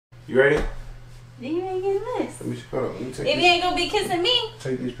You ready? You ain't getting this. Let me hold on. Let me take If you ain't gonna be kissing me,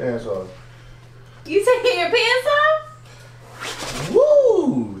 take these pants off. you taking your pants off?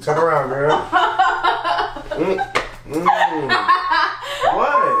 Woo! Turn around, girl.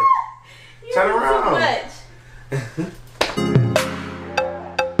 What? Turn around. Too much.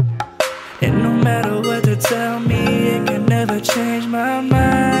 And no matter what they tell me, it can never change my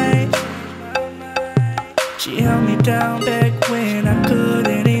mind. She held me down back when I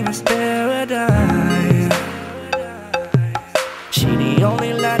couldn't even spare a dime. She the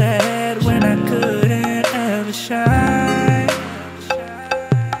only light I had when I couldn't ever shine.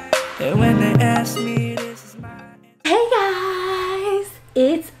 And when they asked me, this is my... Hey guys,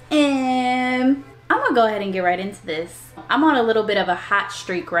 it's Em. I'm gonna go ahead and get right into this. I'm on a little bit of a hot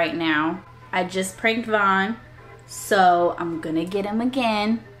streak right now. I just pranked Vaughn, so I'm gonna get him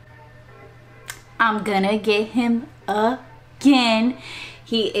again. I'm gonna get him again.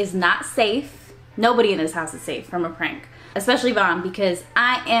 He is not safe. Nobody in this house is safe from a prank, especially Vaughn, because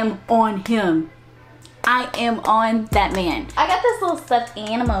I am on him. I am on that man. I got this little stuffed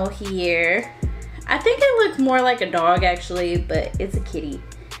animal here. I think it looks more like a dog actually, but it's a kitty.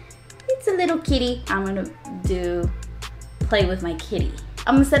 It's a little kitty. I'm gonna play with my kitty.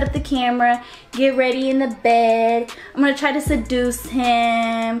 I'm gonna set up the camera, get ready in the bed. I'm gonna try to seduce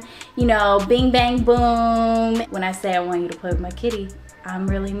him, you know, bing bang boom. When I say I want you to play with my kitty, I'm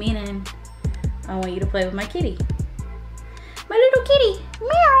really meaning I want you to play with my kitty. My little kitty,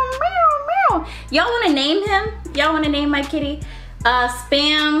 meow, meow, meow. Y'all wanna name him? Y'all wanna name my kitty?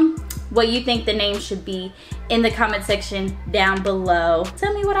 Spam what you think the name should be in the comment section down below.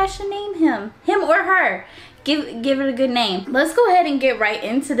 Tell me what I should name him or her. Give it a good name. Let's go ahead and get right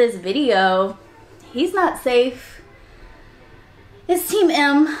into this video. He's not safe. It's Team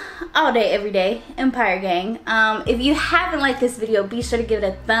M all day, every day. Empire Gang. If you haven't liked this video, be sure to give it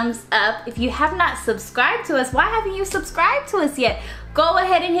a thumbs up. If you have not subscribed to us, why haven't you subscribed to us yet? Go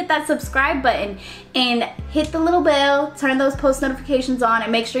ahead and hit that subscribe button and hit the little bell, turn those post notifications on,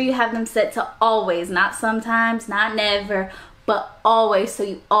 and make sure you have them set to always, not sometimes, not never, but always, so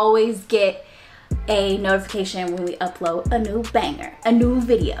you always get a notification when we upload a new banger, a new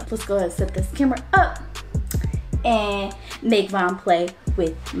video. Let's go ahead and set this camera up and make Vaughn play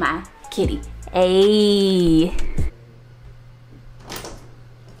with my kitty. Hey.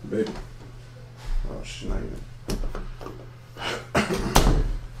 Baby. Oh, she's not even.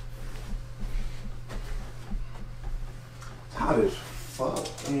 It's hot as fuck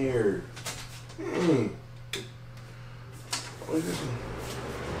in here. What is this?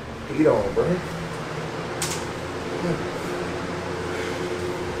 Heat on, bro.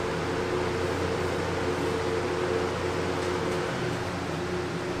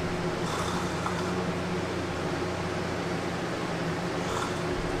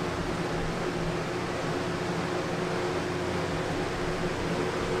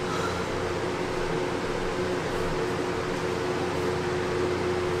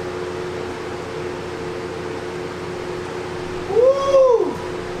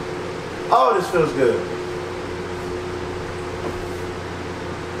 Oh, this feels good.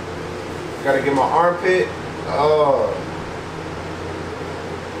 Gotta get my armpit. Oh.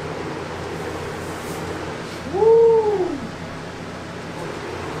 Woo.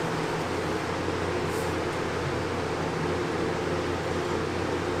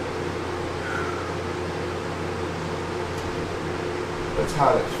 That's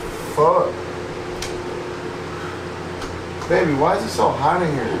hot as fuck. Baby, why is it so hot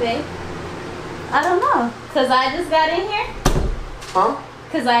in here? Okay. I don't know. Cause I just got in here? Huh?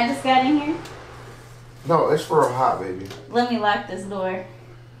 Cause I just got in here? No, it's for a hot, baby. Let me lock this door.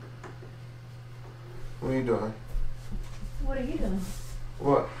 What are you doing? What are you doing?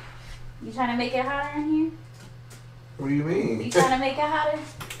 What? You trying to make it hotter in here? What do you mean? You trying to make it hotter?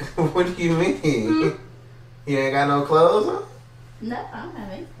 What do you mean? You ain't got no clothes on? No, I don't have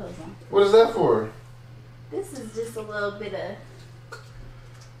any clothes on. What is that for? This is just a little bit of...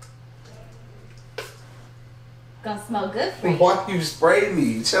 Gonna smell good for you. Why you spray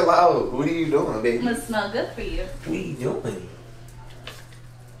me? Chill out. What are you doing, baby? Gonna smell good for you. What are you doing?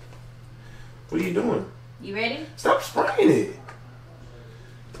 What are you doing? You ready? Stop spraying it.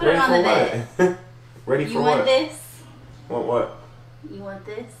 Put it on the bed. What? Ready for You what? want this? Want what? You want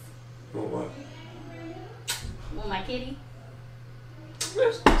this? Want what? Want my kitty?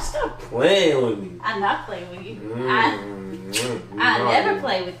 Stop playing with me. I'm not playing with you. I No. never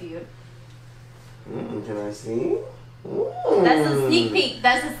play with you. Can I see? That's a sneak peek.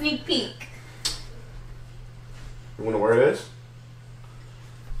 That's a sneak peek. You want to wear this?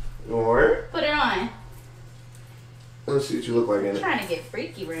 You want to wear it? Put it on. Let me see what you look like in I'm it. trying to get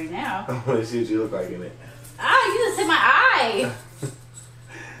freaky right now. I want to see what you look like in it. Ah, you just hit my eye.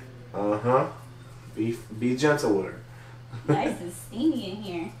 Uh-huh. Be gentle with her. Nice and steamy in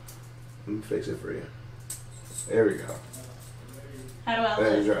here. Let me fix it for you. There we go. How do I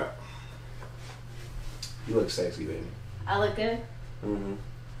Let it look? drop. You look sexy, baby. I look good? Mm-hmm.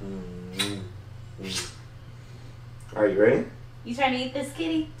 Mm-hmm. Are you ready? You trying to eat this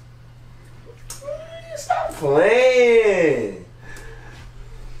kitty? Stop playing.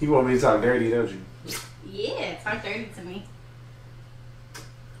 You want me to talk dirty, don't you? Yeah, talk dirty to me.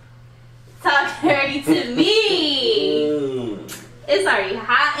 Talk dirty to me. It's already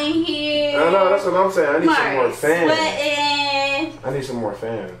hot in here. I know, that's what I'm saying. I need some more Mark's fans. sweating. I need some more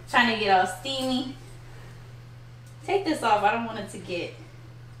fans. Trying to get all steamy. Take this off. I don't want it to get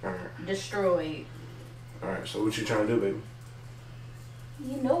Alright. destroyed. Alright, so what you trying to do, baby?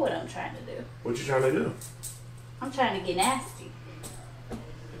 You know what I'm trying to do. What you trying to do? I'm trying to get nasty.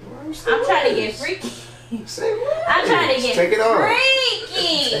 I'm trying to get freaky. Say what? I'm trying to get Take it off.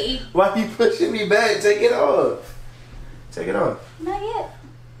 freaky. Why you pushing me back? Take it off. Take it off. Not yet.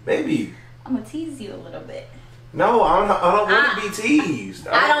 Baby. I'm going to tease you a little bit. No, I don't want to be teased.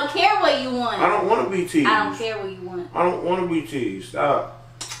 I don't care what you want. I don't want to be teased. I don't care what you want. I don't want to be teased. Stop.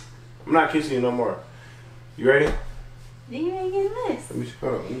 I'm not kissing you no more. You ready? Then you ain't getting this. Let me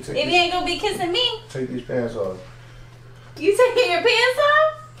hold on. Let me take If you ain't going to be kissing me, take these pants off. you taking your pants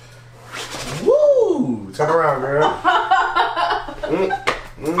off? Woo! Turn around, girl.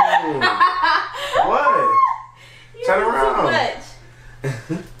 What? You Turn do around. Too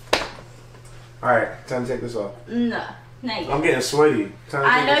much. Alright, time to take this off. No, not yet. I'm getting sweaty. Time to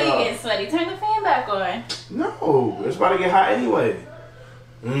I take know this you're off. getting sweaty. Turn the fan back on. No, it's about to get hot anyway.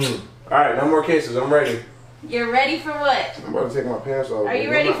 Alright, no more kisses. I'm ready. You're ready for what? I'm about to take my pants off. Are you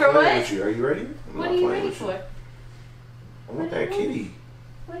baby. ready I'm not for playing what? with you. Are you ready? I'm What not are you playing ready with you. for? I want that kitty.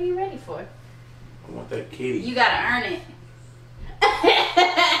 What are you ready for? I want that kitty. You gotta earn it.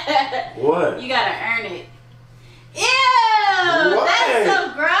 What? You gotta earn it. Ew! What? That's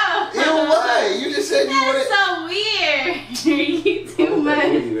so gross. Ew, what? You just said you wanted. That's so weird. You I too want that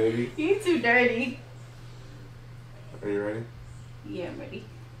much. kitty, baby. You too dirty. Are you ready? Yeah, I'm ready.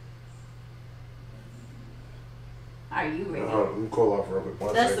 Are you ready? Hold on, let me cool off real quick.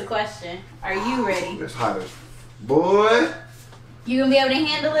 One That's the second. question. Are you ready? It's hot as boy. You gonna be able to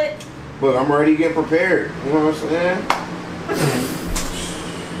handle it? Look, I'm already getting prepared. You know what I'm saying?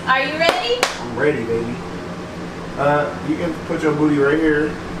 Are you ready? I'm ready, baby. You can put your booty right here.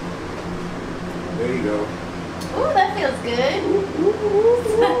 There you go. Ooh, that feels good.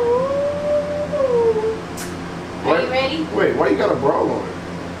 Are you ready? Wait, why you got a bra on?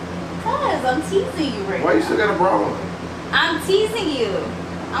 Cause I'm teasing you right Why you now. still got a bra on? I'm teasing you.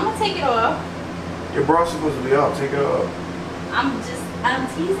 I'm gonna take it off. Your bra's supposed to be off. Take it off. I'm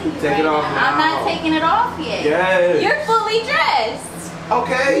teasing you Take right it off now. I'm not now. taking it off yet. Yes. You're fully dressed.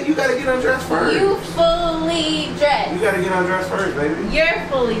 Okay, you gotta get undressed first. You fully You dressed. gotta get undressed first, baby. You're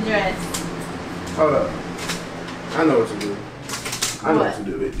fully dressed. Hold up. I know what to do. I know What? what to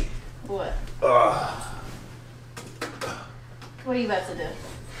do, baby. What? What are you about to do?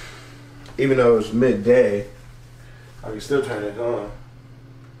 Even though it's midday, I can still turn it on.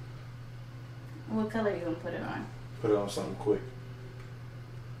 What color are you gonna put it on? Put it on something quick.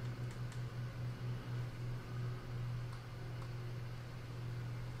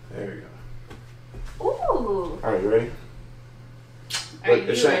 There we go. Ooh. All right, you ready? Are Look,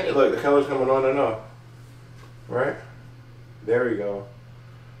 you the ready? Look, the color's coming on and off. Right? There we go.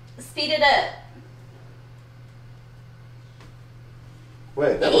 Speed it up.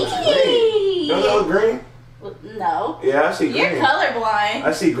 Wait, that looks green. Doesn't that look green? Well, no. Yeah, I see green. You're colorblind.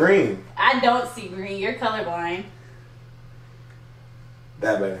 I see green. I don't see green. You're colorblind.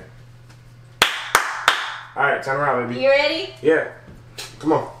 That better. All right, turn around, baby. You ready? Yeah.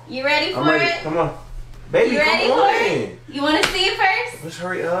 Come on. You ready for I'm ready. it? Come on. Baby, You ready come for on. it? You want to see it first? Let's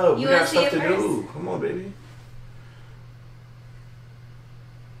hurry up. You We wanna got see stuff it to first? do. Come on, baby.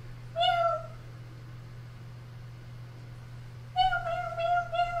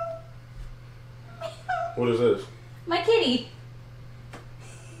 What is this? My kitty.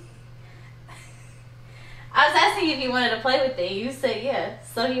 I was asking you if you wanted to play with it. You said yeah.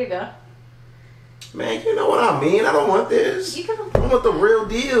 So here you go. Man, you know what I mean. I don't want this. You can. I want the real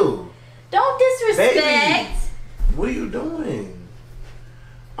deal. Don't disrespect. Baby. What are you doing?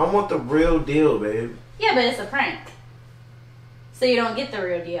 I want the real deal, babe. Yeah, but it's a prank. So you don't get the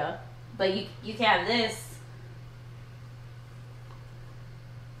real deal. But you can have this.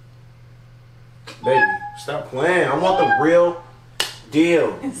 Baby, stop playing. I want the real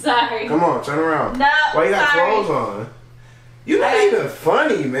deal. Sorry. Come on, turn around. No, Why you got sorry. clothes on? You're not even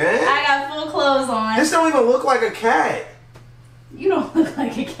funny, man. I got full clothes on. This don't even look like a cat. You don't look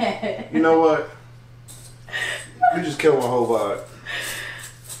like a cat. You know what? You just killed my whole vibe.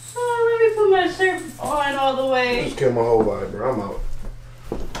 Oh, let me put my shirt on all the You way. just killed my whole vibe, bro. I'm out.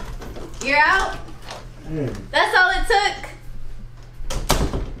 You're out? That's all it took?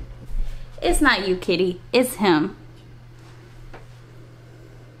 It's not you, kitty. It's him.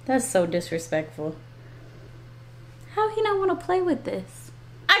 That's so disrespectful. How he not want to play with this?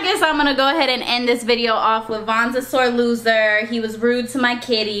 I guess I'm gonna go ahead and end this video off with Von's a sore loser. He was rude to my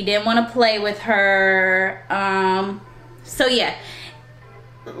kitty, didn't want to play with her. So yeah,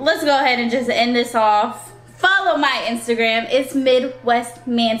 let's go ahead and just end this off. Follow my Instagram, it's Midwest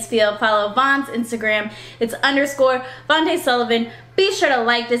Mansfield. Follow Von's Instagram, it's _ Vontae Sullivan. Be sure to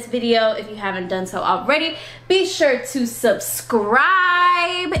like this video if you haven't done so already. Be sure to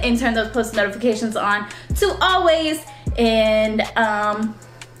subscribe and turn those post notifications on to always. And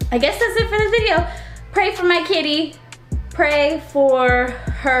I guess that's it for this video. Pray for my kitty. Pray for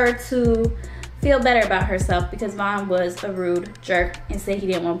her to feel better about herself because Von was a rude jerk and said he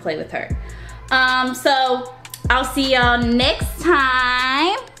didn't want to play with her. So I'll see y'all next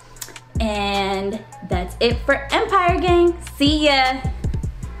time. And that's it for Empire Gang. See ya.